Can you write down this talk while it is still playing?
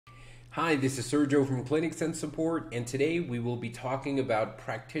Hi, this is Sergio from ClinicSense Support, and today we will be talking about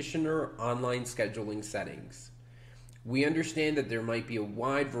practitioner online scheduling settings. We understand that there might be a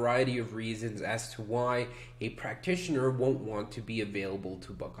wide variety of reasons as to why a practitioner won't want to be available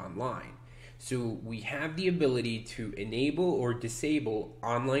to book online. So we have the ability to enable or disable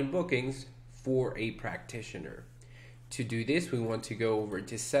online bookings for a practitioner. To do this, we want to go over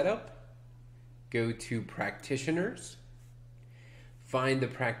to Setup, go to Practitioners, find the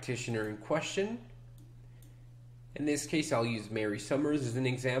practitioner in question. In this case, I'll use Mary Summers as an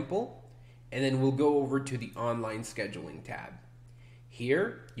example, and then we'll go over to the Online Scheduling tab.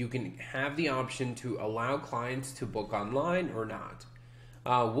 Here, you can have the option to allow clients to book online or not.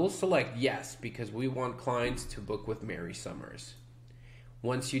 We'll select yes because we want clients to book with Mary Summers.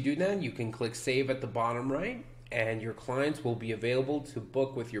 Once you do that, you can click Save at the bottom right, and your clients will be available to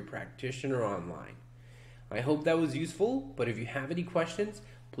book with your practitioner online. I hope that was useful, but if you have any questions,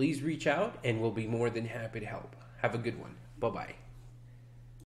 please reach out and we'll be more than happy to help. Have a good one. Bye-bye.